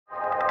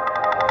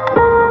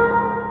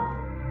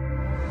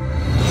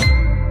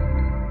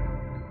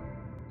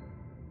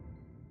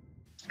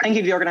thank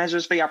you to the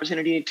organizers for the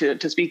opportunity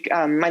to speak.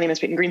 My name is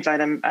Peyton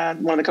Greenside.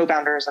 I'm one of the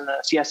co-founders and the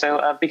CSO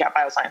of BigHat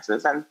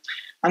Biosciences. And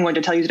I'm going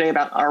to tell you today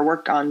about our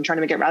work on trying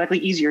to make it radically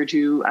easier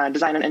to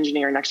design and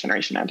engineer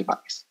next-generation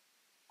antibodies.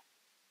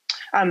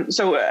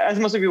 So as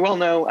most of you well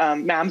know,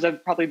 mAbs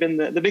have probably been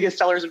the biggest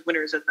sellers and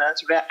winners in the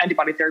sort of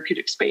antibody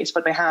therapeutic space,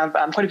 but they have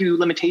quite a few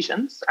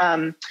limitations,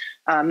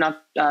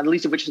 not the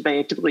least of which is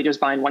they typically just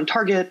bind one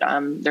target.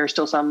 There are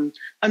still some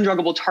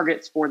undruggable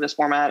targets for this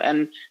format.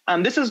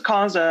 And this has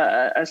caused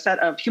a set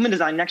of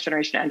human-designed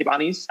next-generation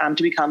antibodies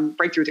to become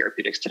breakthrough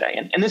therapeutics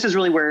today. And this is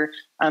really where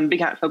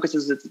BigHat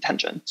focuses its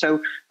attention.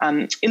 So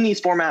in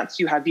these formats,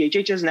 you have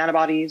VHHs and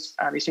antibodies,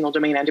 these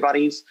single-domain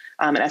antibodies,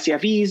 and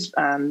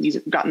scFvs. These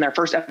have gotten their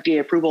first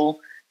FDA approval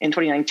in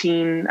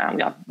 2019. We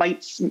got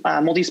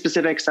BiTEs,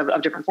 multi-specifics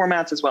of different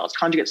formats, as well as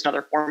conjugates and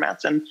other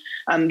formats.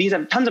 And these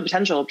have tons of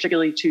potential,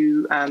 particularly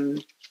to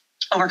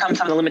overcome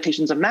some of the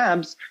limitations of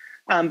mAbs,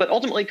 but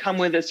ultimately come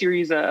with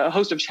a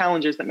host of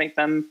challenges that make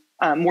them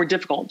more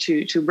difficult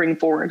to bring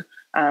forward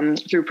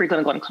through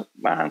preclinical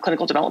and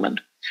clinical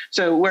development.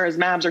 So whereas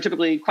mAbs are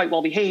typically quite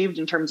well behaved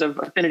in terms of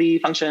affinity,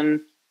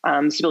 function,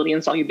 stability,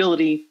 and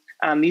solubility,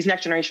 these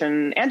next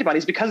generation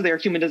antibodies, because they're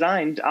human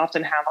designed,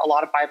 often have a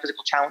lot of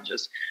biophysical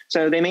challenges.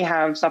 So they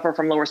may suffer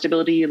from lower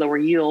stability, lower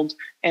yield,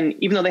 and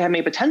even though they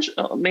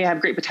may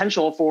have great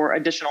potential for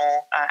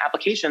additional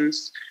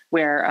applications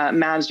where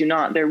mAbs do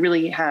not, they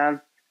really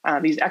have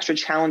these extra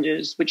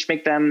challenges which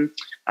make them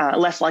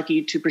less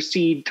likely to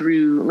proceed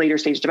through later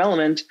stage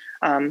development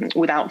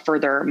without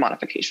further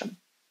modification.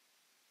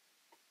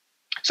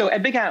 So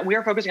at BigHat, we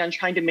are focusing on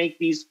trying to make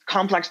these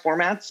complex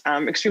formats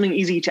extremely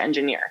easy to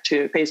engineer,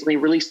 to basically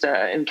release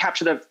and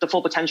capture the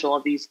full potential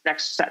of these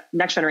next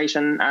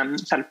generation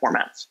set of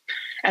formats.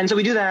 And so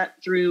we do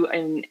that through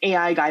an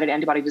AI-guided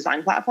antibody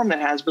design platform that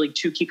has really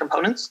two key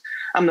components.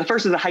 The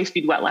first is a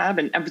high-speed wet lab,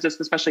 and emphasis,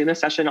 especially in this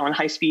session, on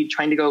high speed,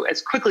 trying to go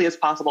as quickly as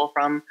possible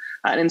from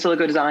an in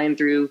silico design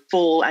through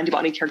full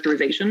antibody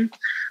characterization,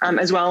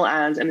 as well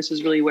as, and this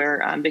is really where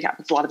BigHat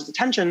puts a lot of its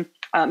attention,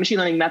 machine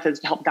learning methods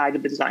to help guide the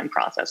design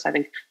process. I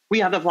think we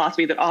have the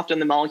philosophy that often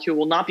the molecule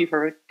will not be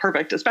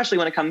perfect, especially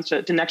when it comes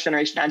to next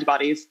generation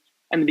antibodies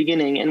in the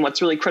beginning. And what's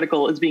really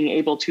critical is being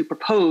able to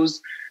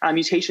propose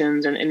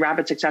mutations in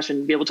rapid succession,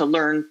 to be able to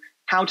learn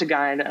how to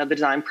guide the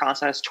design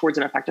process towards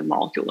an effective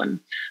molecule. And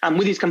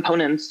with these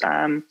components,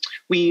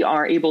 we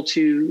are able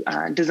to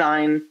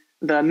design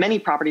the many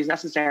properties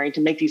necessary to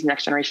make these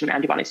next generation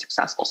antibodies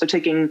successful. So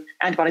taking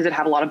antibodies that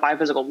have a lot of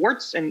biophysical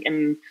warts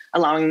and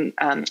allowing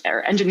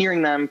or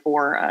engineering them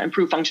for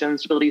improved function,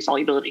 stability,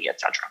 solubility,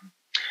 et cetera.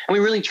 And we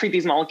really treat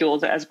these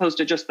molecules, as opposed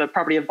to just the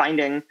property of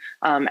binding,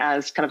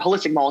 as kind of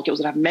holistic molecules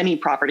that have many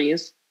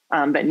properties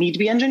that need to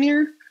be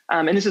engineered.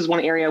 And this is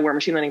one area where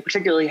machine learning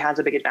particularly has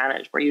a big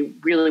advantage, where you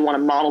really want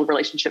to model the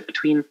relationship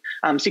between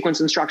sequence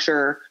and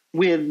structure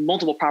with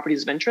multiple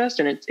properties of interest.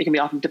 And it can be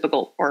often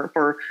difficult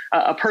for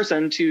a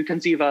person to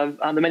conceive of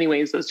the many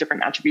ways those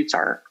different attributes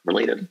are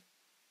related.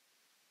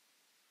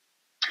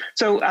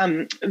 So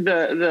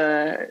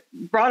the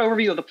broad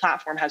overview of the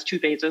platform has two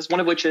phases, one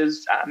of which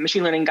is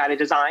machine learning guided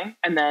design,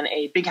 and then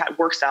a BigHat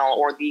work cell,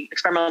 or the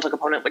experimental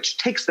component, which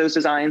takes those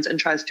designs and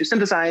tries to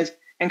synthesize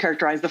and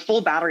characterize the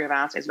full battery of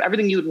assays of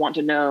everything you would want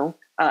to know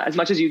as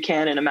much as you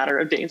can in a matter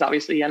of days.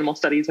 Obviously, animal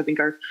studies, I think,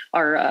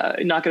 are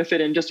not going to fit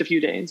in just a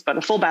few days, but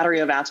a full battery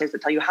of assays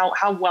that tell you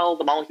how well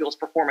the molecule is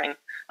performing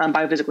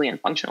biophysically and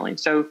functionally.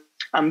 So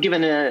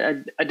given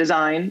a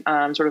design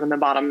sort of in the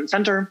bottom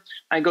center,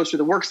 it goes through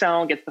the work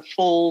cell, gets the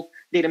full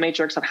data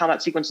matrix of how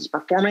that sequence is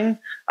performing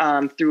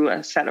through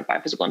a set of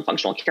biophysical and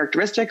functional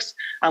characteristics.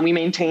 We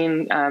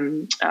maintain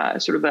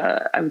sort of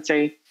I would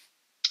say,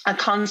 a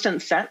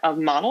constant set of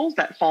models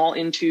that fall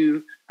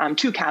into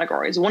two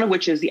categories, one of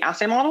which is the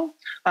assay model,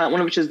 one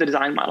of which is the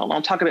design model. And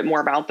I'll talk a bit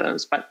more about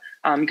those, but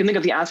you can think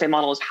of the assay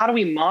model as how do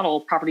we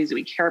model properties that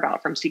we care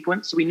about from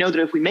sequence, so we know that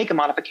if we make a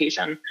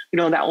modification, we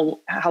know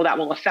how that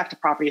will affect a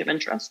property of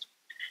interest.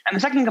 And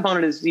the second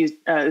component is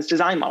this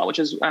design model, which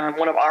is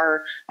one of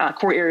our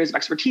core areas of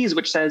expertise,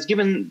 which says,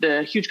 given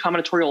the huge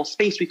combinatorial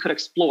space we could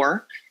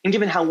explore, and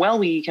given how well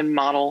we can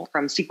model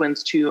from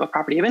sequence to a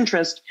property of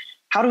interest,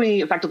 how do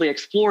we effectively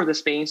explore the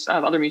space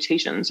of other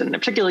mutations? And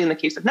particularly in the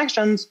case of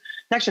next-gen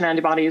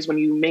antibodies, when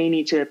you may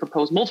need to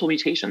propose multiple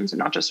mutations and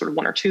not just sort of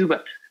one or two,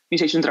 but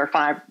mutations that are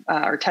 5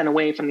 or 10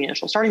 away from the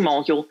initial starting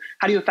molecule,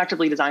 how do you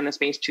effectively design the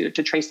space to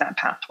trace that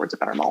path towards a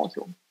better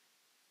molecule?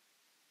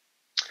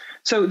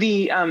 So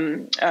the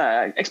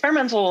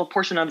experimental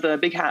portion of the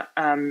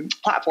BigHat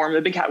platform,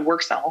 the BigHat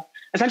work cell,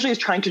 essentially is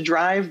trying to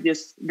drive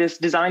this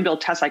design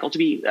build test cycle to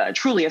be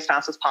truly as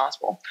fast as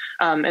possible.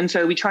 And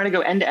so we try to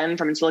go end to end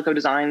from in silico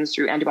designs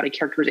through antibody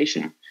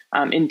characterization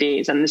in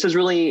days. And this is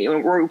really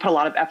where we put a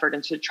lot of effort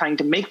into trying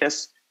to make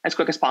this as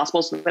quick as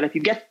possible, so that if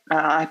you get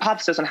a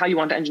hypothesis on how you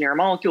want to engineer a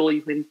molecule,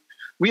 you can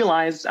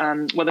realize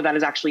whether that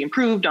is actually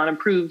improved, not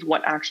improved,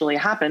 what actually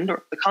happened,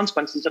 or the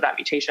consequences of that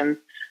mutation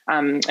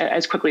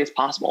as quickly as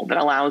possible. That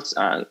allows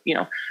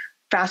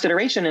fast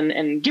iteration,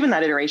 and given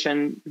that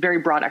iteration, very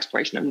broad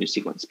exploration of new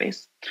sequence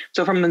space.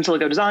 So from in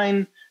silico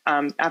design,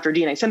 after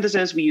DNA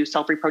synthesis, we use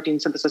cell-free protein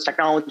synthesis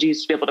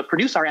technologies to be able to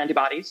produce our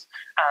antibodies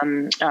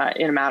in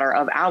a matter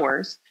of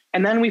hours.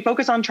 And then we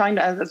focus on trying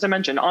to, as I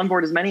mentioned,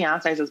 onboard as many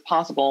assays as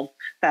possible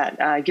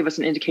that give us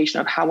an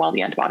indication of how well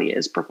the antibody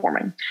is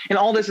performing. And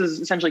all this is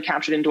essentially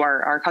captured into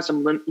our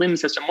custom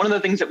LIMS system. One of the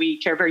things that we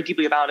care very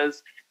deeply about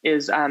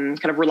is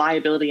kind of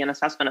reliability and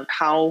assessment of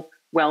how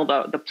well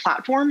the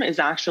platform is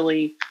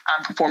actually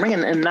performing.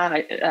 And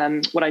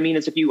that what I mean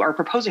is if you are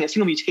proposing a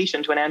single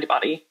mutation to an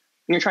antibody,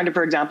 and you're trying to,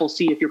 for example,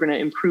 see if you're going to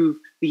improve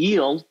the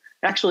yield,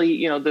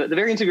 actually, the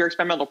variance of your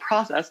experimental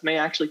process may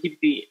actually keep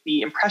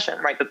the impression,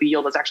 right, that the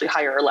yield is actually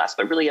higher or less,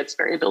 but really it's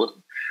variability.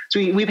 So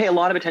we pay a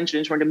lot of attention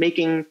in terms of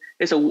making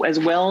this as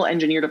well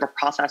engineered of a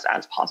process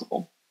as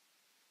possible.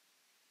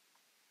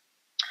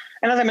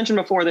 And as I mentioned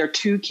before, there are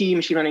two key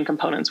machine learning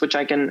components, which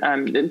I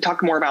can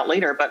talk more about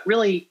later, but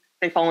really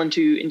they fall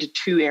into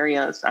two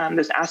areas.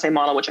 This assay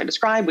model, which I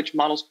described, which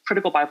models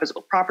critical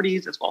biophysical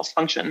properties as well as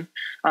function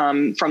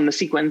from the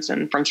sequence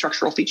and from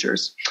structural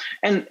features.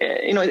 And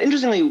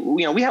interestingly,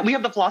 we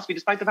have the philosophy,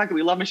 despite the fact that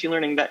we love machine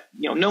learning, that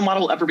no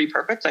model will ever be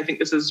perfect. I think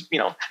this is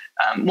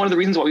one of the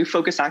reasons why we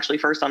focus actually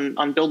first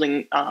on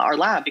building our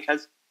lab,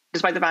 because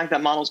despite the fact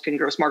that models can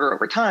grow smarter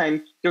over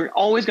time, you're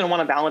always going to want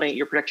to validate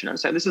your prediction. And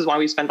so this is why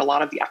we spend a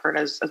lot of the effort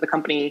as the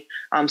company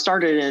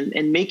started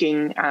in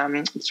making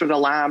sort of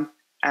the lab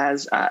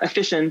as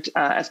efficient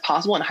as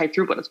possible and high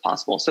throughput as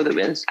possible, so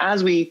that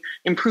as we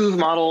improve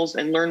models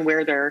and learn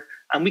where their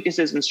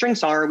weaknesses and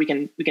strengths are, we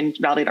can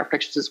validate our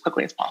predictions as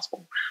quickly as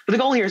possible. But the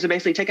goal here is to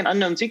basically take an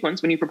unknown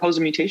sequence when you propose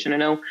a mutation and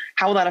know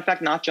how will that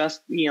affect not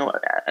just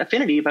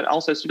affinity, but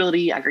also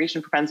stability,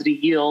 aggregation propensity,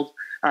 yield,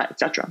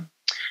 etc.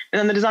 And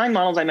then the design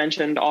models I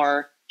mentioned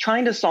are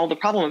trying to solve the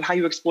problem of how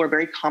you explore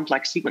very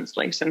complex sequence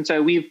space. And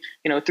so we've,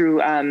 through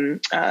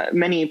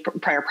many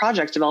prior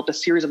projects, developed a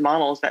series of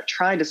models that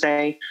try to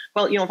say,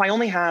 well, if I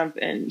only have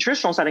in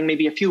traditional setting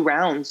maybe a few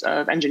rounds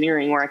of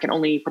engineering where I can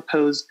only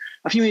propose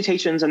a few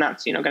mutations, and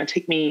that's going to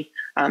take me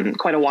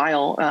quite a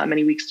while,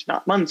 many weeks,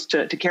 not months,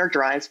 to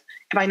characterize.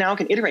 If I now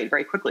can iterate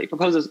very quickly,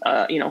 propose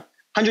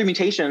 100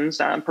 mutations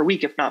per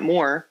week, if not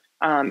more,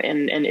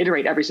 and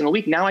iterate every single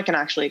week, now I can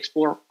actually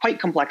explore quite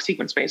complex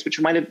sequence space, which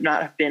might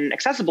not have been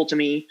accessible to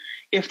me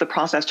if the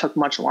process took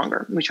much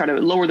longer. We try to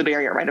lower the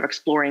barrier, right, of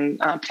exploring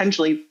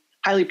potentially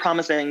highly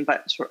promising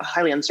but sort of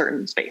highly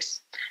uncertain space.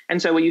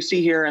 And so what you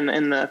see here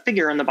in the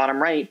figure in the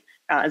bottom right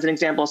is an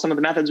example of some of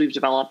the methods we've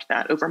developed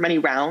that over many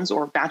rounds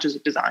or batches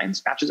of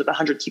designs, batches of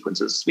 100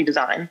 sequences we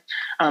design,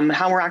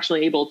 how we're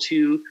actually able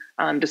to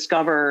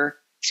discover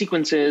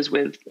sequences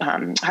with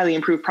highly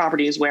improved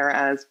properties,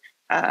 whereas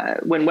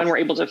when we're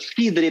able to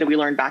feed the data we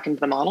learned back into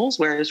the models,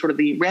 whereas sort of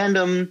the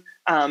random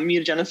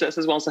mutagenesis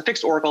as well as the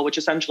fixed oracle, which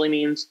essentially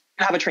means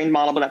you have a trained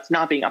model, but that's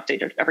not being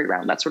updated every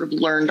round. That's sort of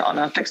learned on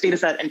a fixed data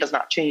set and does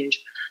not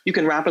change. You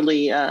can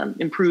rapidly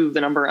improve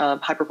the number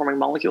of high-performing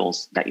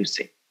molecules that you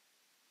see.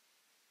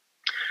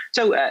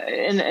 So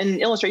an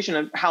illustration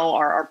of how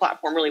our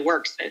platform really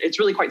works, it's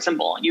really quite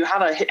simple. You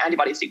have a hit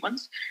antibody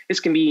sequence.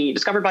 This can be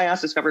discovered by us,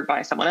 discovered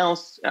by someone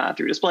else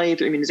through display,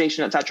 through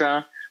immunization, et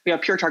cetera. We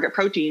have pure target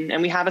protein,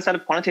 and we have a set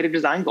of quantitative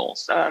design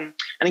goals. And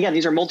again,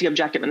 these are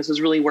multi-objective, and this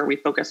is really where we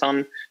focus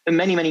on the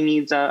many, many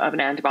needs of an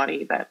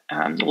antibody that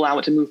will allow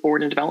it to move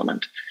forward in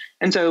development.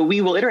 And so we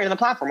will iterate on the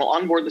platform. We'll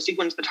onboard the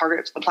sequence, the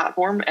target to the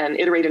platform, and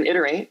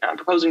iterate,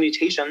 proposing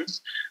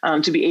mutations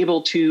to be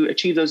able to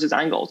achieve those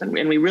design goals. And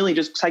we really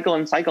just cycle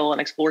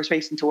and explore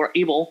space until we're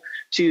able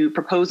to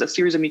propose a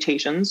series of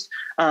mutations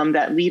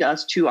that lead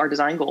us to our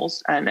design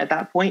goals. And at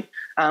that point,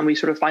 we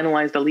sort of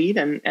finalize the lead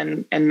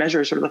and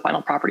measure sort of the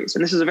final properties.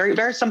 And this is a very,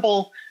 very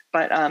simple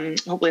but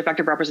hopefully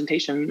effective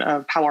representation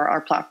of how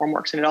our platform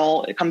works. And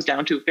it comes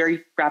down to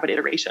very rapid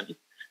iteration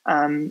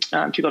to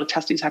be able to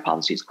test these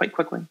hypotheses quite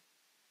quickly.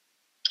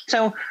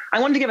 So I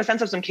wanted to give a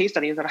sense of some case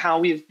studies of how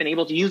we've been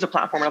able to use the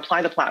platform and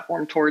apply the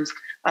platform towards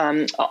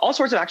all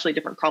sorts of actually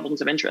different problems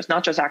of interest,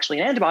 not just actually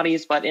in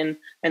antibodies, but in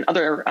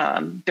other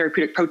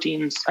therapeutic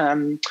proteins,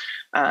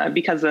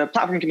 because the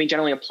platform can be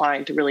generally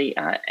applied to really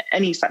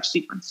any such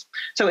sequence.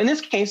 So in this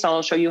case,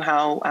 I'll show you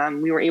how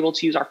we were able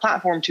to use our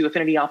platform to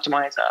affinity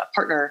optimize a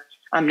partner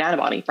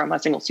nanobody from a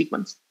single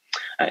sequence.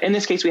 In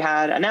this case, we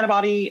had a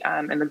nanobody,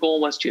 and the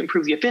goal was to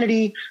improve the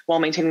affinity while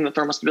maintaining the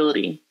thermal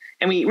stability.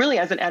 And we really,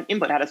 as an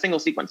input, had a single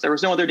sequence. There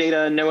was no other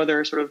data, no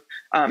other sort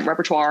of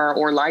repertoire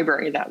or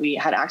library that we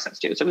had access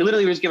to. So we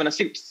literally were just given a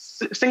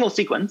single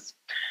sequence.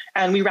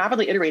 And we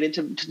rapidly iterated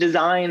to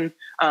design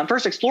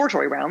first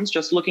exploratory rounds,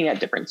 just looking at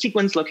different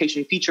sequence,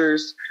 location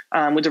features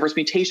with diverse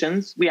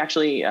mutations. We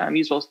actually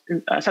use both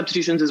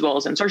substitutions as well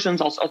as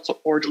insertions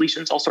or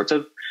deletions, all sorts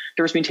of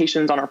diverse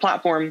mutations on our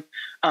platform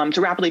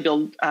to rapidly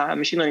build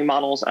machine learning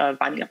models of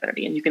binding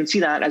affinity. And you can see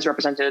that as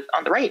represented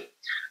on the right,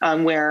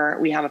 where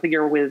we have a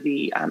figure with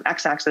the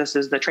x-axis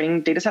is the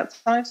training data set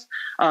size,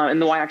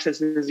 and the y-axis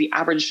is the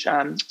average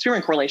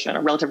experiment correlation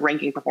or relative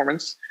ranking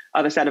performance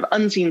of a set of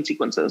unseen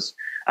sequences.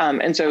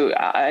 And so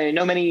I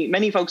know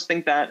many folks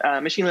think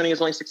that machine learning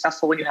is only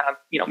successful when you have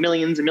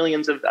millions and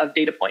millions of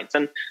data points.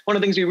 And one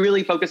of the things we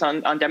really focus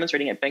on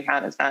demonstrating at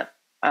BigHat is that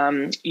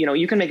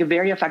you can make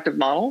very effective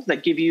models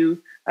that give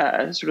you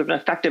sort of an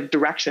effective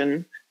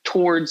direction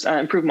towards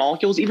improved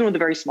molecules, even with a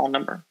very small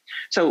number.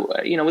 So,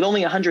 with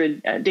only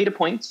 100 data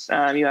points,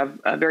 you have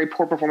a very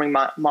poor performing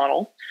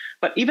model.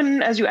 But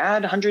even as you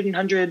add 100 and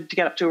 100 to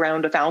get up to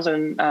around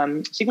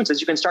 1,000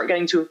 sequences, you can start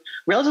getting to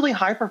relatively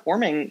high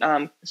performing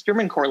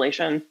Spearman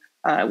correlation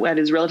that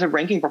is relative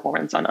ranking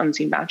performance on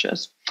unseen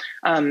batches.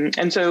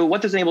 And so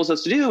what this enables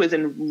us to do is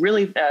in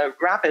really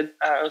rapid,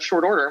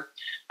 short order,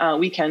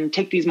 we can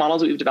take these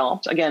models that we've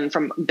developed, again,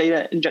 from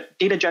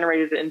data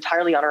generated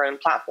entirely on our own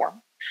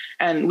platform.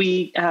 And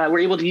we were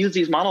able to use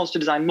these models to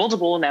design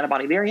multiple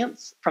antibody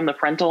variants from the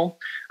parental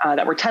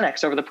that were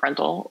 10x over the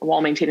parental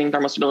while maintaining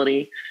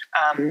thermostability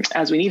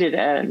as we needed,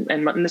 and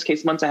in this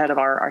case, months ahead of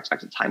our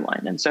expected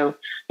timeline. And so,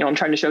 I'm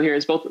trying to show here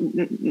is both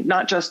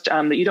not just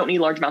that you don't need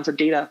large amounts of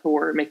data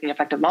for making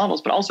effective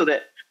models, but also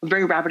that with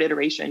very rapid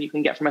iteration, you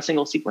can get from a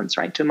single sequence,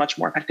 right, to much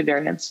more effective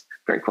variants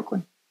very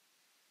quickly.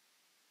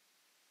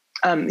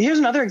 Here's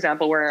another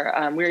example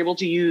where we're able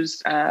to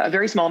use a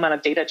very small amount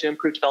of data to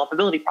improve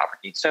developability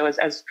properties. So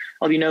as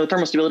all of you know,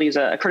 thermostability is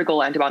a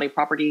critical antibody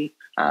property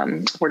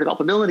for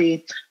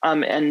developability.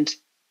 And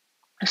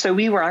so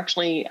we were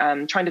actually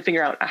trying to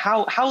figure out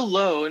how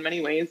low, in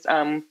many ways,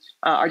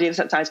 our data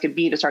set size could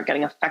be to start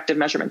getting effective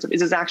measurements of, is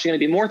this actually going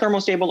to be more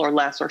thermostable or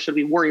less, or should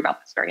we worry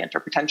about this variant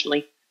or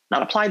potentially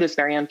not apply this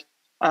variant?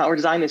 Or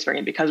design this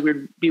variant because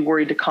we'd be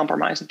worried to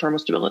compromise the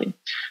thermostability.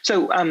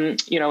 So,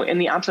 in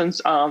the absence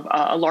of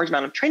a large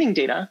amount of training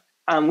data,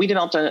 we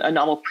developed a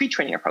novel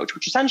pre-training approach,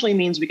 which essentially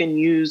means we can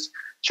use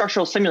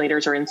structural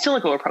simulators or in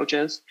silico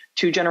approaches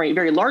to generate a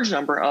very large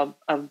number of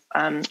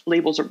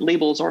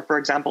labels or, for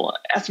example,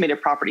 estimated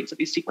properties of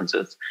these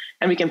sequences.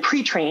 And we can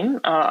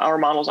pre-train our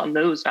models on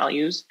those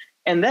values.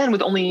 And then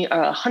with only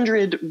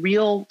 100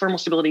 real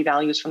thermostability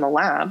values from the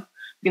lab,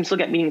 you can still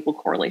get meaningful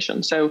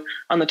correlation. So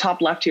on the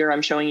top left here,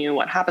 I'm showing you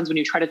what happens when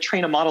you try to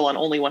train a model on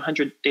only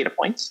 100 data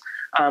points,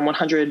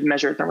 100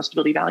 measured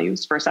thermostability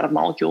values for a set of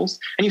molecules,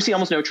 and you see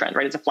almost no trend,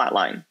 right? It's a flat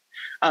line.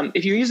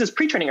 If you use this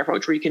pre-training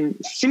approach where you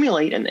can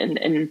simulate an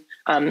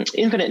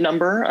infinite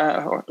number,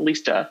 or at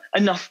least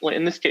enough,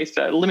 in this case,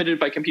 limited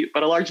by compute,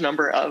 but a large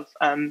number of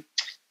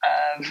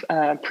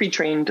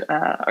pre-trained,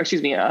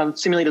 of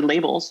simulated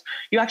labels,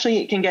 you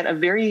actually can get a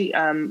very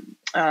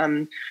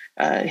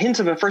hints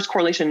of a first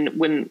correlation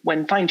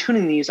when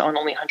fine-tuning these on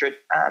only 100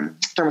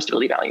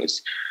 thermostability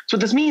values. So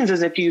what this means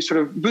is if you sort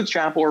of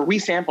bootstrap or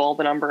resample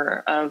the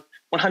number of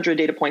 100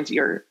 data points that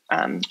you're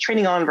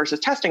training on versus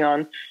testing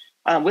on,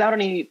 without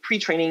any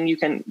pre-training, you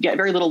can get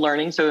very little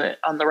learning. So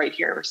on the right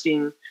here, we're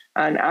seeing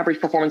an average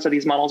performance of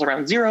these models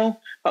around 0.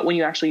 But when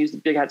you actually use the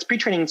BigHat's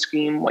pre-training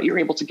scheme, what you're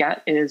able to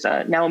get is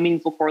now a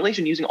meaningful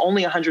correlation using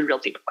only 100 real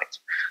data points.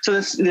 So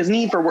this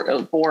need for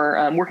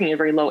working at a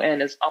very low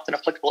end is often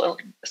applicable,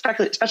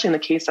 especially in the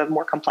case of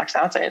more complex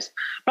assays,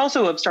 but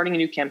also of starting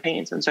new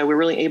campaigns. And so we're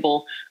really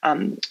able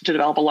to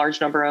develop a large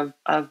number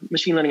of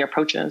machine learning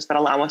approaches that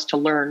allow us to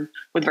learn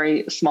with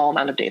very small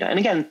amount of data. And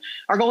again,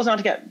 our goal is not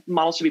to get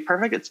models to be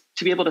perfect. It's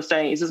to be able to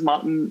say, is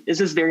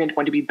this variant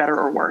going to be better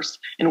or worse?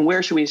 And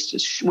where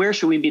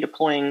should we be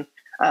deploying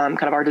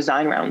kind of our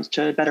design rounds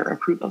to better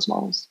improve those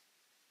models?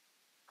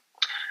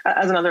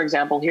 As another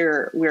example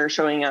here, we're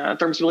showing a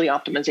thermostability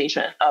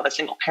optimization of a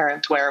single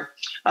parent where,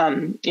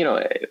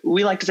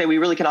 we like to say we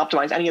really can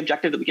optimize any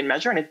objective that we can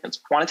measure, and it's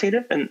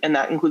quantitative, and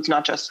that includes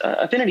not just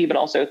affinity, but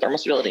also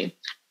thermostability.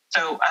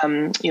 So,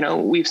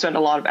 we've spent a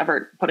lot of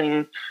effort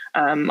putting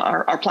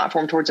our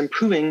platform towards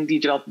improving the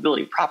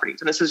developability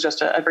properties. And this is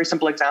just a very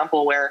simple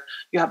example where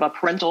you have a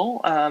parental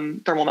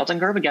thermal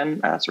melting curve,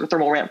 again, sort of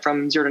thermal ramp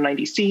from 0 to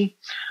 90 C,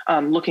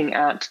 looking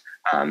at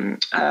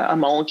a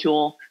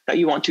molecule that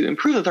you want to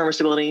improve the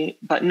thermostability,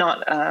 but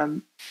not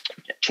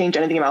change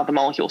anything about the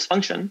molecule's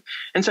function.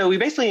 And so we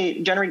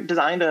basically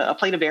designed a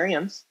plate of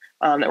variants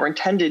that were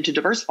intended to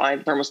diversify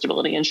the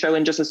thermostability and show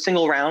in just a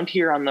single round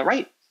here on the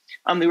right.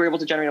 We were able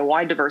to generate a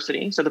wide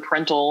diversity. So the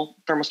parental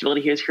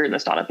thermostability is here in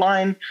this dotted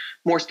line.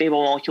 More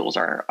stable molecules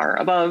are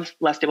above,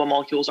 less stable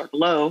molecules are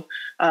below.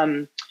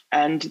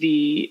 And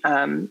the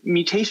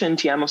mutation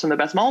TM of some of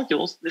the best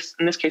molecules,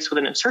 in this case with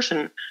an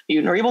insertion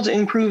mutant, are able to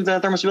improve the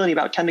thermostability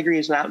about 10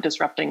 degrees without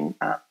disrupting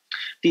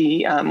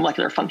the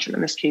molecular function,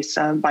 in this case,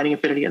 binding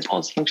affinity as well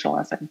as functional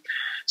assay.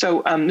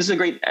 So this is a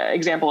great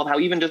example of how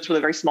even just with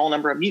a very small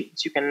number of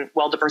mutants, you can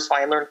well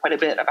diversify and learn quite a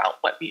bit about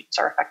what mutants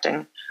are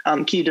affecting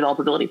key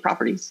developability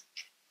properties.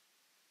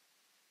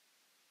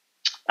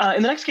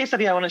 In the next case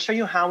study, I want to show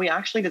you how we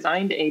actually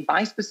designed a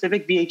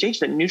bispecific VHH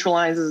that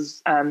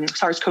neutralizes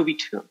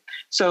SARS-CoV-2.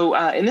 So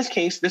in this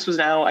case, this was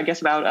now, I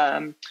guess, about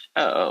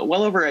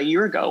well over a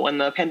year ago when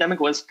the pandemic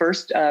was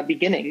first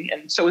beginning,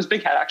 and so was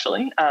BigHat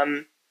actually.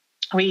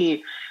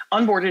 We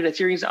onboarded a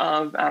series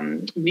of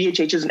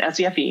VHHs and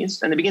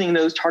SCFEs, in the beginning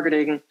those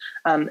targeting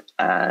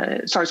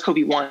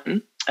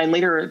SARS-CoV-1. and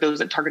later those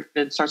that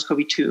targeted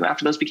SARS-CoV-2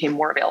 after those became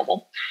more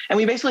available. And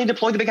we basically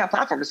deployed the BigHat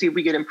platform to see if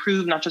we could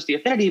improve not just the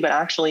affinity, but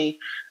actually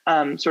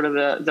sort of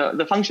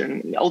the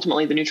function,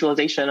 ultimately the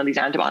neutralization of these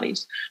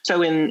antibodies.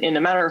 So in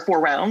a matter of 4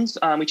 rounds,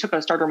 we took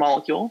a starter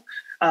molecule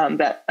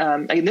that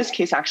in this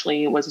case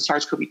actually was a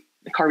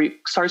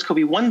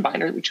SARS-CoV-1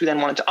 binder, which we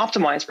then wanted to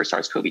optimize for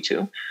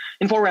SARS-CoV-2.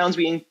 In 4 rounds,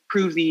 we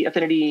improved the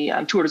affinity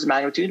 2 orders of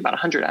magnitude, about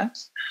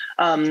 100x.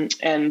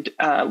 And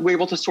we were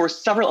able to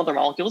source several other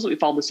molecules that we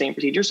followed the same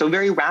procedure. So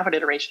very rapid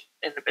iteration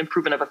and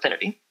improvement of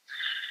affinity.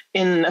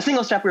 In a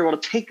single step, we were able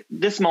to take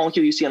this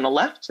molecule you see on the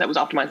left, that was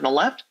optimized on the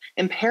left,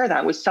 and pair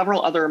that with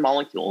several other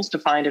molecules to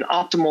find an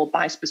optimal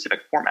bispecific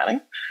formatting.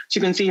 So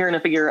you can see here in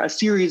a figure a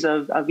series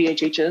of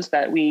VHHs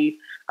that we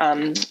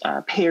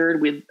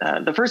paired with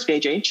the first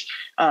VHH,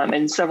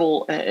 and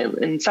several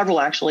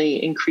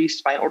actually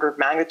increased by an order of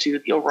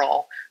magnitude the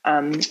overall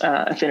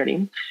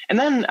affinity. And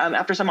then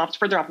after some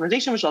further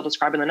optimization, which I'll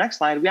describe in the next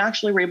slide, we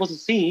actually were able to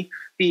see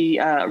the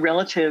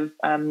relative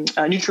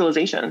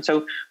neutralization.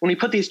 So when we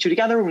put these two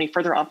together, when we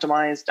further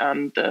optimized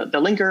the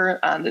linker,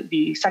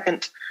 the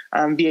second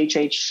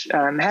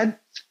VHH head,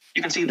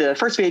 you can see the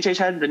first VHH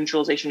head, the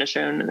neutralization is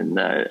shown in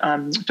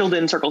the filled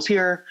in circles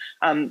here.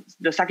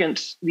 The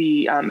second,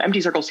 the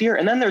empty circles here.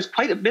 And then there's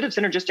quite a bit of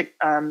synergistic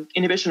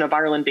inhibition of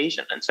viral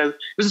invasion. And so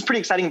this is pretty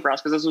exciting for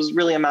us because this was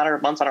really a matter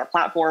of months on our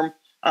platform,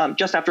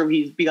 just after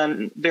we've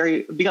begun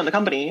the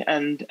company,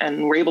 and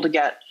we're able to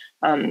get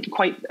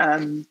quite, I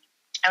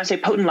would say,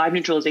 potent live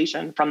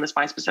neutralization from this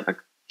bispecific.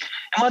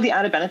 And one of the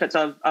added benefits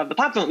of the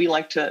platform that we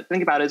like to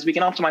think about is we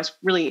can optimize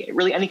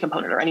really any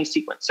component or any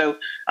sequence. So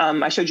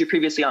I showed you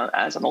previously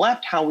as on the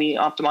left how we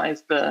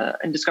optimized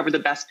and discovered the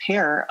best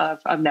pair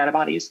of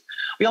antibodies.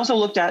 We also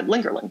looked at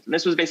linker length. And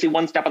this was basically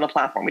one step on the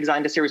platform. We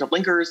designed a series of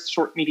linkers,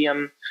 short,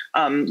 medium,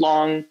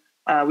 long.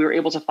 We were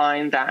able to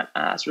find that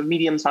sort of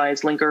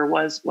medium-sized linker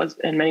was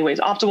in many ways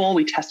optimal.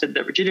 We tested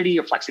the rigidity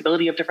or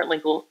flexibility of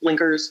different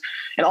linkers,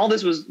 and all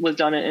this was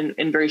done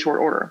in very short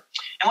order.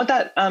 And what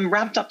that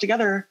wrapped up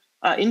together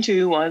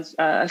into was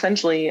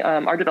essentially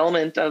our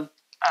development of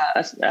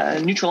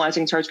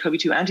neutralizing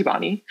SARS-CoV-2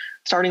 antibody,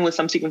 starting with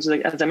some sequences,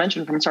 as I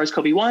mentioned, from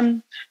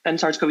SARS-CoV-1, then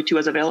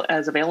SARS-CoV-2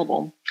 as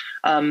available,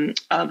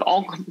 of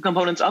all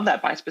components of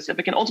that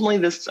bispecific. And ultimately,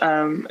 this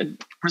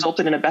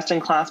resulted in a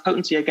best-in-class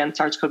potency against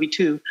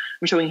SARS-CoV-2.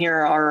 I'm showing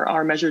here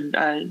our measured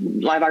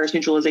live virus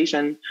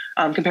neutralization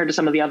compared to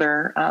some of the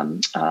other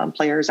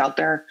players out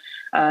there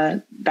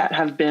that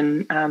have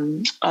been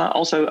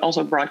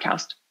also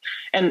broadcast.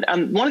 And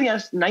one of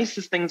the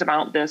nicest things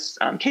about this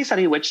case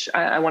study, which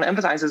I want to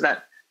emphasize, is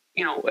that,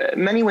 in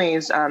many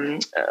ways, a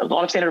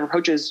lot of standard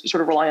approaches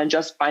sort of rely on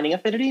just binding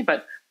affinity.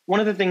 But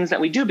one of the things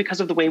that we do, because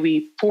of the way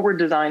we forward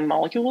design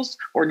molecules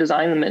or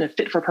design them in a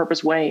fit for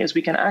purpose way, is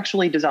we can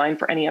actually design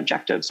for any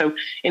objective. So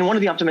in one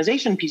of the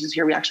optimization pieces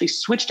here, we actually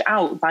switched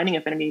out binding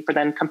affinity for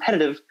then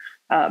competitive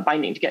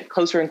binding to get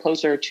closer and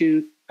closer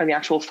to the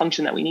actual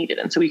function that we needed.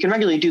 And so we can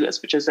regularly do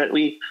this, which is that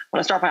we want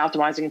to start by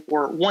optimizing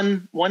for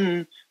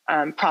one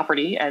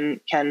property and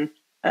can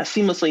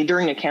seamlessly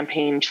during a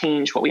campaign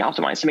change what we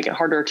optimize to make it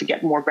harder to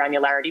get more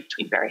granularity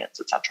between variants,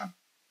 et cetera.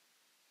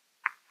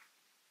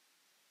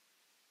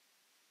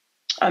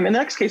 In the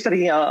next case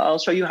study, I'll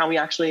show you how we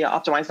actually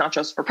optimize not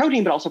just for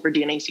protein, but also for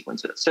DNA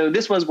sequences. So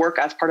this was work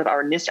as part of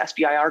our NIST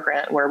SBIR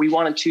grant, where we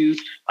wanted to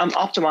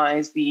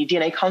optimize the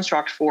DNA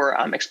construct for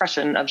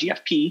expression of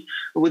GFP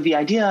with the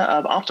idea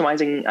of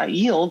optimizing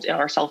yield in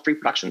our cell-free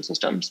production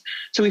systems.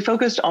 So we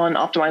focused on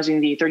optimizing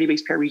the 30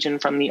 base pair region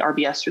from the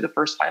RBS through the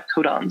first 5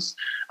 codons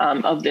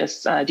of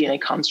this DNA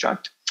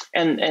construct.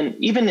 And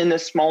even in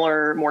this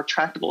smaller, more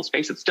tractable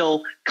space, it's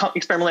still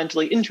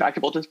experimentally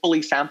intractable to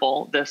fully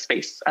sample the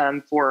space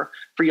for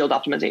yield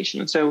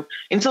optimization. So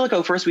in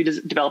silico, first we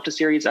developed a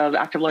series of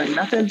active learning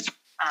methods.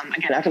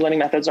 Again, active learning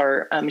methods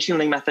are machine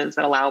learning methods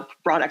that allow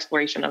broad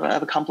exploration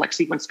of a complex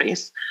sequence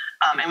space.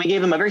 And we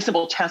gave them a very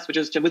simple test, which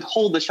is to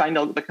withhold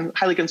the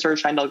highly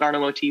conserved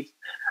Shine-Dalgarno motif,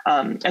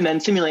 and then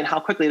simulate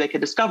how quickly they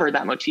could discover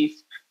that motif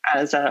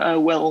as a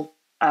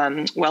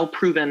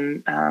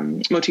well-proven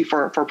motif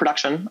for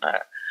production.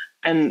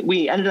 And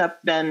we ended up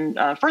then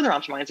further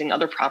optimizing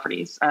other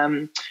properties.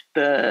 For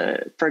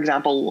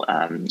example,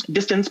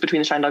 distance between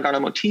the Shine-Dalgarno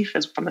motif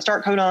from the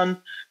start codon,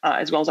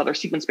 as well as other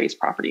sequence-based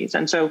properties.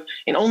 And so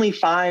in only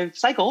 5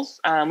 cycles,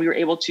 we were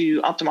able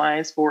to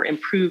optimize for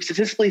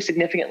statistically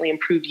significantly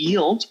improved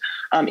yield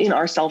in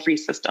our cell-free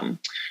system.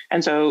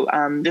 And so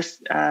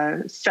this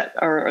set,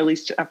 or at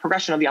least a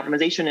progression of the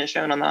optimization, is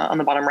shown on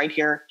the bottom right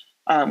here,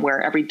 where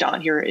every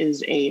dot here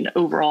is an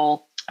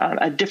overall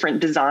a different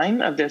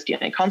design of this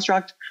DNA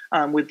construct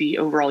with the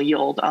overall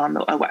yield on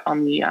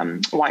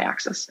the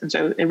y-axis. And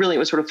so it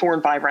was sort of 4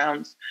 and 5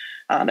 rounds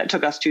that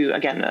took us to,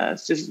 again,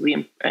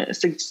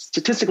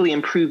 statistically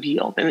improved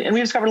yield. And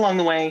we discovered along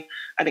the way,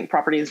 I think,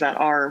 properties that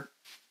are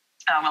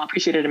well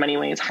appreciated in many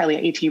ways,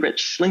 highly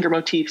AT-rich linker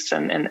motifs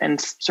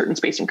and certain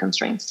spacing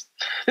constraints.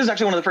 This is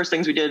actually one of the first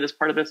things we did as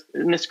part of this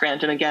NIST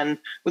grant. And again,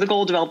 with the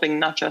goal of developing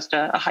not just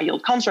a high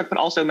yield construct, but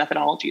also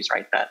methodologies,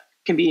 right, that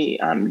can be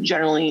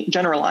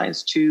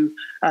generalized to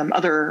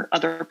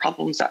other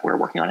problems that we're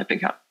working on at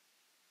BigHat.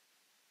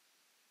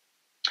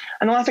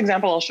 And the last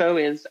example I'll show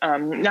is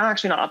now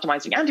actually not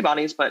optimizing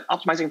antibodies, but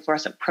optimizing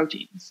fluorescent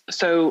proteins.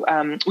 So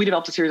we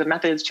developed a series of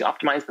methods to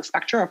optimize the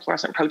spectra of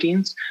fluorescent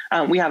proteins.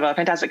 We have a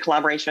fantastic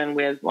collaboration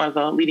with one of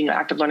the leading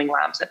active learning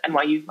labs at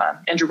NYU,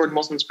 Andrew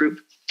Gordon-Wilson's group.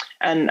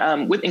 And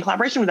in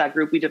collaboration with that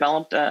group, we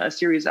developed a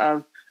series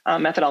of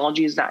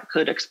methodologies that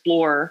could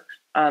explore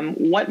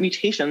what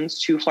mutations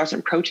to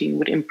fluorescent protein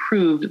would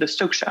improve the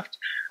Stokes shift.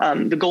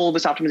 The goal of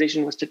this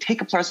optimization was to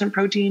take a fluorescent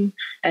protein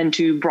and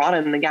to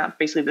broaden the gap,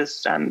 basically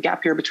this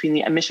gap here between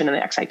the emission and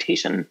the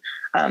excitation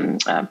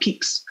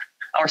peaks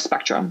or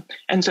spectrum.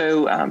 And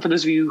so for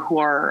those of you who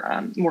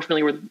are more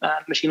familiar with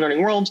machine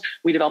learning worlds,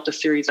 we developed a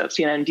series of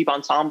CNN deep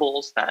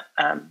ensembles that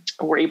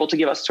were able to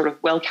give us sort of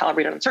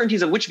well-calibrated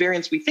uncertainties of which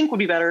variants we think would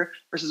be better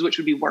versus which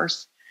would be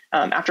worse.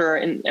 After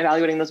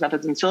evaluating those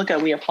methods in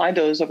silico, we applied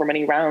those over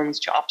many rounds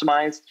to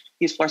optimize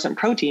these fluorescent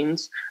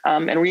proteins,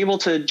 and we're able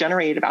to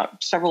generate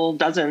about several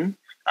dozen,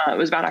 it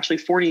was about actually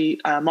 40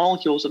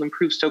 molecules of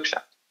improved Stokes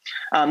shift.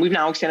 We've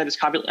now extended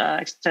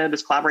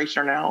this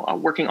collaboration, are now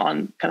working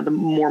on kind of the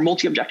more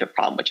multi-objective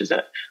problem, which is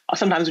that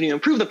sometimes when you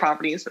improve the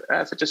properties,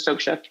 such as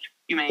Stokes shift,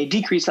 you may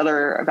decrease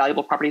other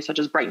valuable properties such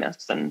as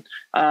brightness and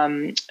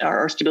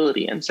or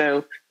stability. And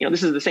so,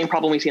 this is the same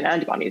problem we see in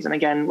antibodies. And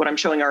again, what I'm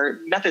showing are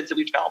methods that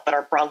we've developed that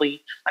are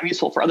broadly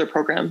useful for other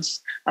programs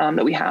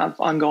that we have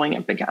ongoing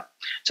at BigHat.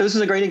 So this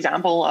is a great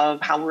example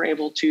of how we're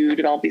able to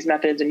develop these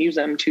methods and use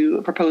them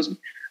to propose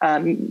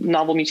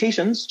novel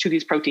mutations to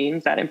these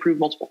proteins that improve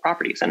multiple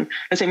properties. And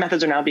the same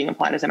methods are now being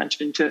applied, as I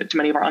mentioned, to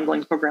many of our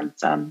ongoing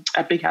programs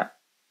at BigHat.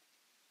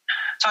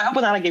 So I hope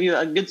with that I gave you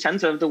a good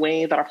sense of the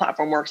way that our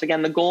platform works.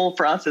 Again, the goal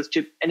for us is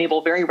to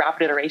enable very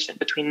rapid iteration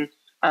between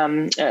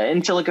in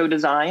silico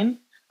design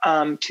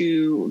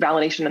to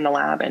validation in the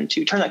lab, and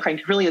to turn that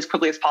crank really as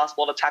quickly as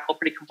possible to tackle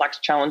pretty complex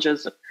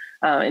challenges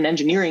in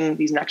engineering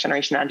these next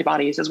generation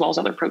antibodies as well as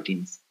other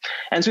proteins.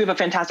 And so we have a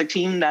fantastic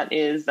team that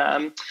is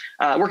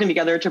working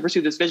together to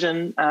pursue this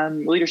vision.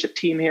 The leadership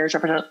team here is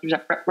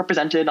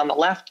represented on the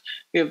left.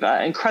 We have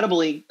an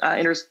incredibly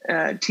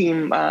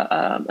team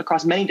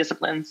across many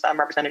disciplines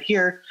represented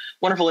here,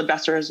 wonderful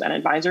investors and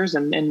advisors,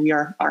 and we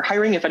are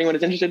hiring. If anyone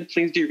is interested,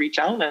 please do reach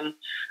out. And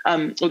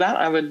with that,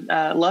 I would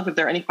love if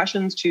there are any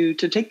questions to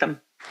take them.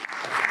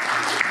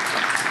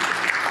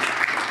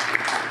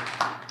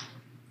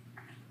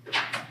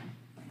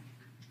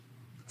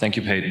 Thank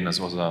you, Peyton. This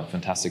was a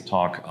fantastic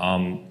talk.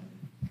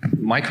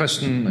 My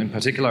question in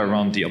particular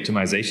around the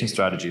optimization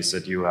strategies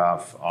that you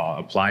have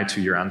applied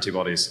to your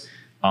antibodies,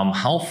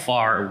 how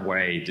far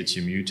away did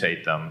you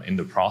mutate them in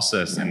the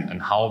process,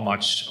 and how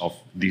much of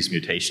these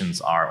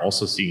mutations are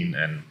also seen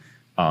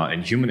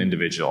in human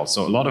individuals?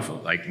 So a lot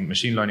of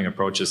machine learning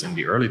approaches in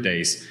the early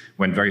days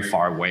went very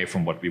far away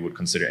from what we would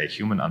consider a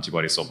human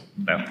antibody. So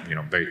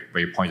very,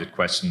 very pointed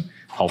question,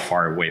 how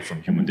far away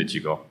from human did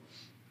you go?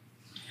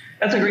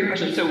 That's a great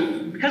question. So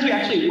because we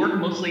actually work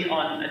mostly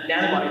on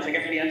nanobodies, I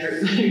guess the answer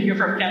is you're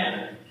from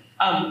Canada.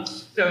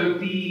 So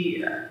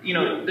the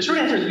short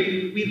answer is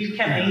we've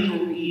campaigned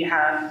where we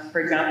have, for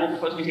example,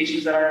 proposed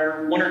mutations that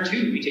are 1 or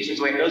 2 mutations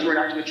away. Those were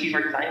enough to achieve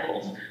our design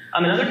goals.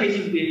 In other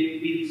cases,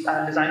 we've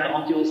designed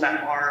molecules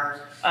that are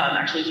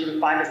actually sort of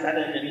 5 to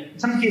 7, and in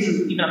some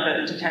cases even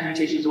up to 10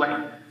 mutations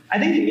away. I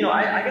think,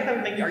 I guess I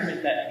would make the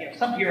argument that,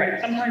 you're right,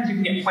 sometimes you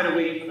can get quite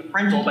away from the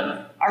parental,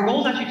 but our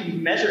goal is actually to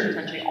measure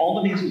essentially all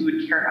the things we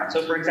would care about.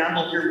 So, for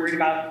example, if you're worried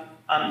about,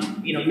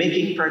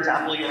 making, for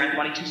example, your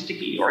antibody too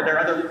sticky, or there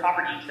are other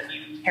properties that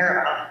you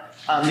care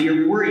about, that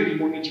you're worried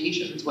more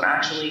mutations would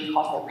actually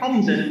cause more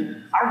problems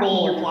in, our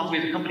goal or philosophy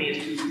as a company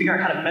is to figure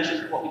out how to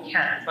measure what we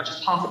can as much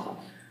as possible.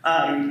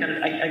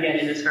 Again,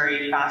 in this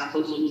very fast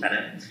closed loop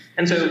setting.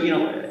 And so,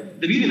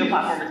 the beauty of the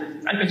platform is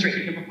it's unconstrained.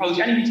 You can propose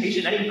any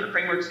mutation, any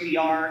framework,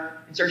 CDR,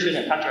 insertion,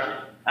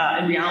 etc.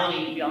 In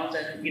reality, we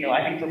often,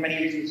 I think for many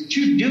reasons,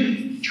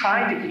 do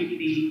try to keep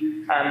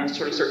the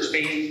sort of search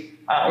space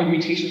or the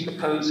mutations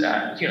proposed,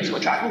 so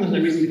attractive. There's no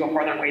reason to go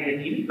farther away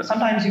than needed. But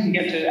sometimes you can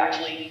get to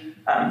actually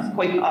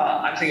quite,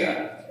 I'd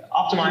say,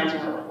 optimize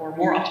or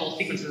more optimal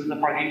sequences in the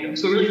part of the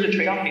So it really is a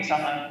trade-off based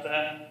on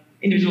the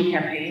individual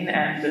campaign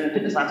and the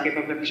fitness landscape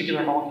of the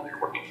particular molecule you're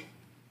working.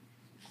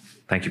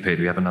 Thank you, Peyton.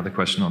 We have another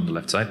question on the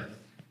left side.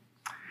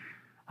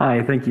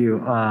 Hi, thank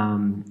you.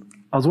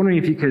 I was wondering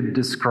if you could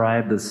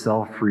describe the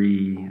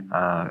cell-free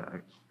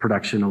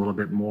production a little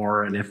bit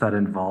more, and if that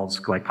involves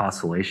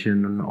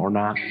glycosylation or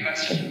not. Great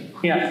question.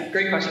 Yeah,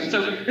 great question.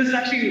 So this is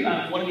actually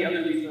one of the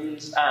other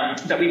reasons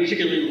that we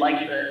particularly like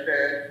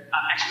the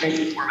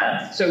extrabases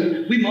formats.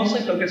 So we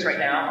mostly focus right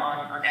now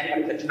on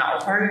antibodies that do not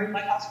require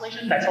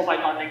glycosylation.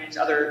 Disulfide bonding, these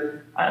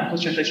other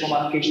post-translational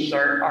modifications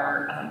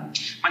are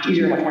much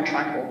easier and much more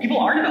tractable. People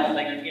are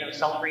developing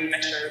cell-free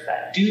mixtures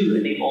that do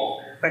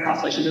enable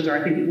glycosylation. Those are,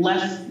 I think,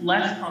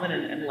 less common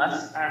and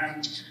less,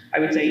 I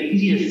would say,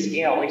 easy to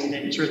scale, at least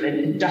in sort of an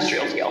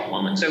industrial scale at the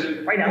moment.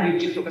 So right now we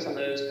do focus on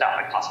those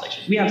without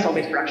glycosylation. We have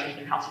cell-based production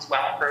in-house as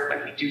well for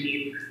when we do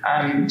need,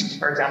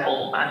 for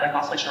example,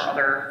 glycosylation or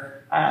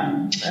other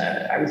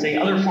I would say,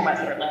 other formats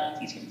that are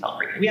less easy and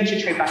cell-free. We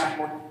actually trade back and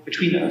forth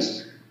between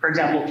those. For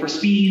example, for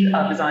speed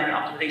of design and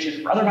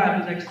optimization for other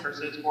biophysics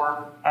versus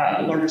for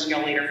larger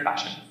scale later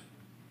production.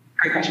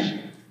 Great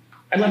question.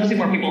 I'd love to see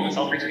more people in the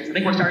cell-free space. I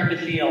think we're starting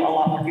to see a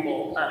lot more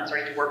people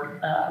starting to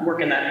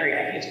work in that area.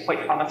 I think it's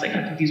quite promising.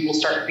 I think these will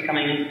start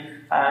becoming,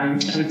 I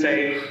would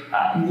say,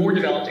 more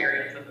developed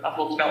areas of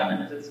both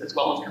development as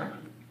well as kind of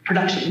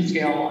production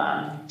scale,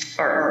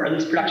 or at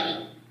least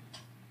production.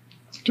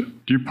 Do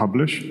you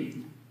publish?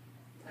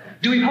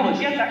 Do we publish?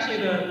 Yes, actually,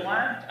 the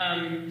last,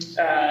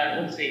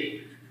 let's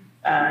see,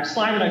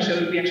 slide that I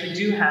showed, we actually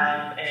do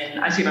have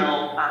an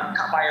ICML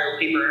bio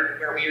paper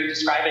where we are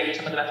describing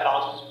some of the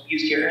methodologies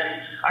used here,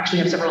 and actually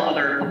have several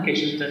other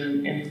publications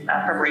in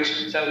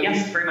preparation. So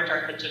yes, very much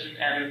our attention,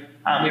 and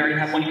we already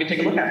have one you can take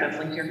a look at that's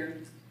linked here.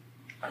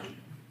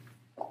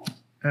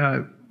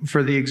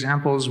 For the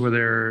examples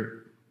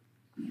where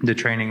the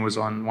training was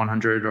on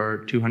 100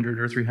 or 200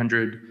 or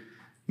 300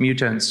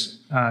 mutants,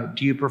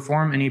 do you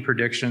perform any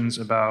predictions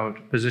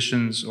about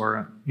positions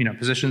or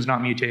positions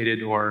not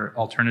mutated or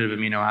alternative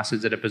amino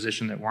acids at a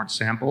position that weren't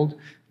sampled,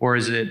 or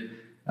is it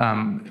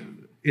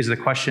is the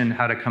question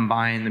how to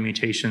combine the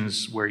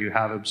mutations where you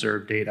have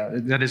observed data?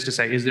 That is to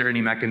say, is there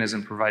any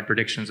mechanism to provide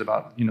predictions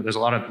about there's a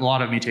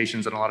lot of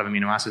mutations and a lot of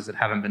amino acids that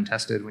haven't been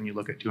tested when you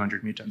look at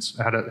 200 mutants?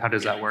 How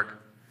does that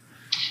work?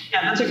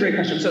 Yeah, that's a great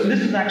question. So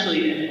this is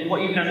actually, and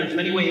what you've done in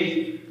many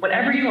ways,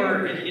 whenever you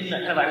are in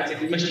that kind of, I would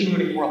say, machine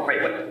learning world,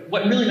 right,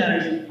 what really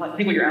matters, I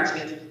think what you're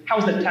asking is, how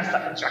is the test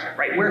set constructed,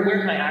 right? Where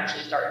can I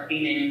actually start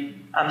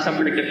gaining some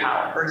predictive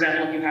power? For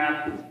example, if you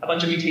have a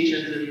bunch of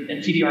mutations in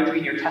CDR3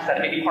 in your test set,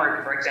 it may be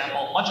hard, for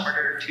example, much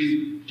harder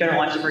to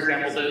generalize, for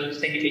example, those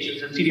same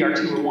mutations in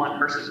CDR2 or 1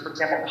 versus, for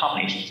example,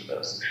 combinations of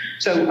those.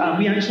 So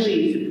we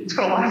actually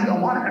put a lot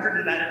of effort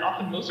into that, and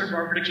often most of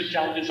our prediction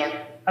challenges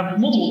have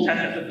multiple test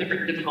sets of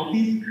different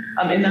difficulties.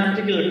 In that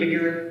particular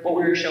figure, what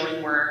we were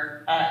showing were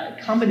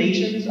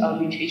combinations of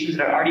mutations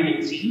that have already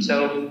been seen.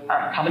 So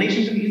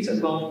combinations of mutants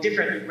as well as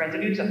different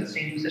residues at the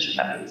same position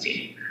that have been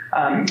seen.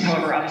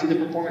 However, obviously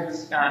the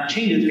performance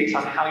changes based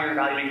on how you're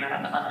evaluating that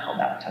on how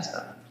that test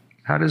set.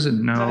 How does it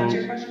know? Does that answer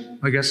your question?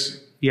 I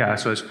guess, yeah,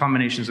 so it's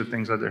combinations of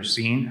things that they're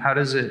seeing. How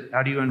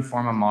do you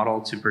inform a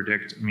model to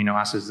predict amino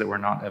acids that were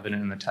not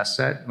evident in the test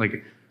set?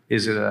 Like,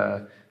 is it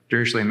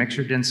usually a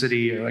mixture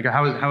density? Or like,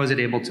 how is it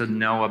able to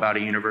know about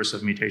a universe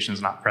of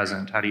mutations not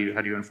present? How do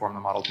you inform the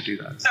model to do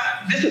that? So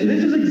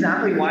this is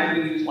exactly why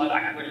we use live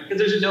active learning, because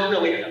there's no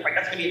real way to know, right?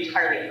 That's going to be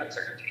entirely an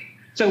uncertainty.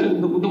 So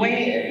the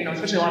way,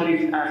 especially a lot of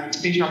these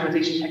mutation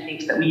optimization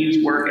techniques that we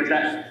use work is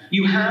that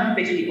you have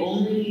basically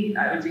only,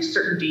 I would say,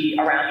 certainty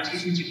around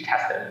mutations you've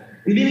tested.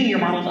 In the beginning, your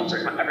model is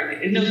uncertain about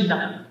everything. It knows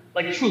nothing,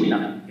 like truly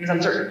nothing. It's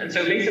uncertain. And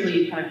so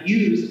basically you kind of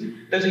use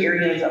those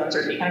areas of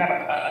uncertainty. You kind of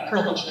have a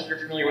kernel function, if you're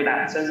familiar with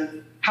that. It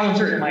says, how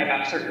uncertain am I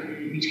about a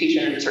certain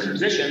mutation in a certain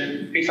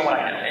position based on what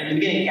I know? And in the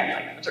beginning, again,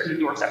 like uncertainty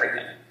dwarfs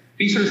everything.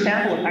 But you sort of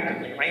sample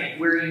effectively, right?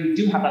 Where you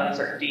do have that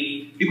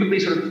uncertainty, you quickly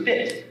sort of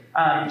fit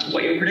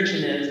what your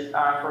prediction is,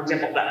 for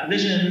example, that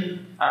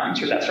position,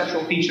 sort of that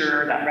structural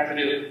feature, that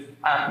residue,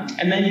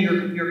 and then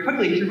you're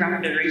quickly, through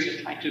rapid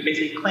iteration, trying to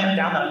basically clamp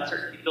down that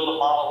uncertainty, build a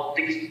model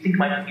things you think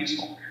might be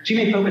useful. So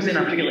you may focus in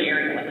on a particular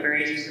area, like a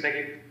very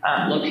specific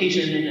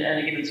location in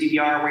a given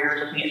CDR where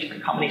you're looking at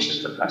different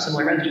combinations of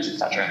similar residues,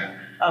 etc.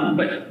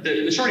 But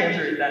the short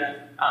answer is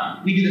that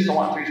we do this a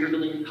lot through sort of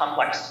building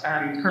complex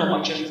kernel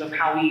functions of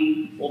how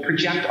we will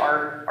project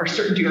our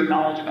certainty or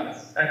knowledge about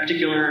a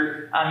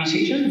particular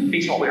mutation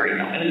based on what we already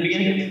know. And in the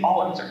beginning, it's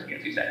all uncertainty,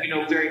 as you said. You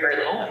know very, very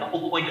little, and the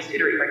whole point is to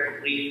iterate very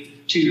quickly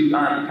to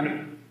kind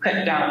of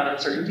cut down on that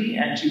uncertainty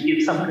and to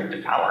give some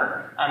predictive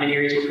power in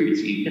areas where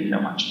previously you didn't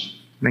know much.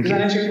 Thank you. Does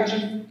that answer your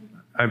question?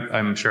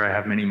 I'm sure I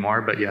have many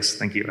more, but yes,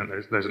 thank you. And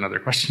there's another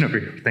question over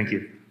here. Thank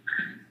you.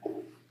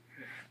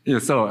 Yeah,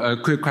 so a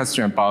quick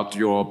question about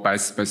your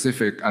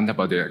bispecific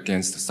antibody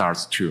against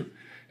SARS-2.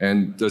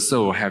 And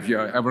so have you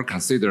ever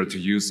considered to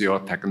use your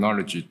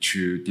technology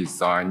to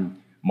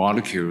design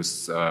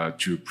molecules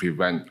to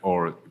prevent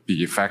or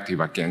be effective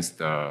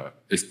against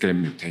escape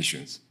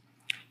mutations?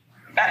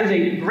 That is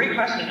a great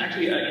question.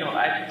 Actually,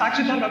 I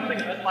actually thought about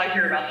putting a slide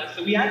here about this.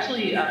 So we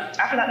actually,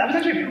 after that was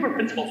actually a proof of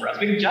principle for us.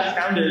 We had just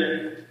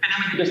founded,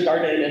 pandemic just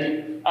started,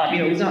 and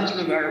it was not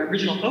sort of our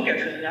original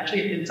focus, and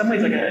actually, in some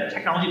ways, like a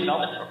technology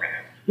development program.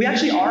 We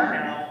actually are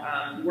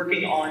now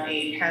working on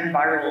a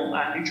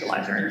pan-viral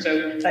neutralizer, and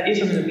so that is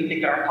something that we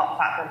think that our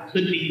platform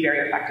could be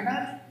very effective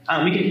at.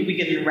 We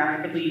can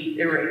rapidly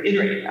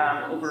iterate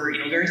over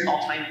very small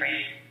time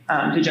frame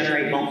to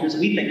generate molecules that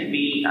we think can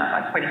be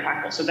quite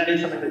impactful. So that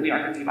is something that we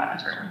are thinking about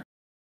internally.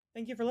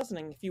 Thank you for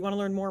listening. If you want to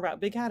learn more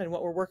about BigHat and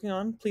what we're working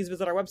on, please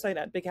visit our website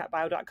at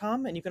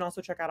bighatbio.com, and you can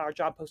also check out our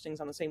job postings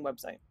on the same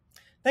website.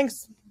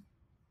 Thanks.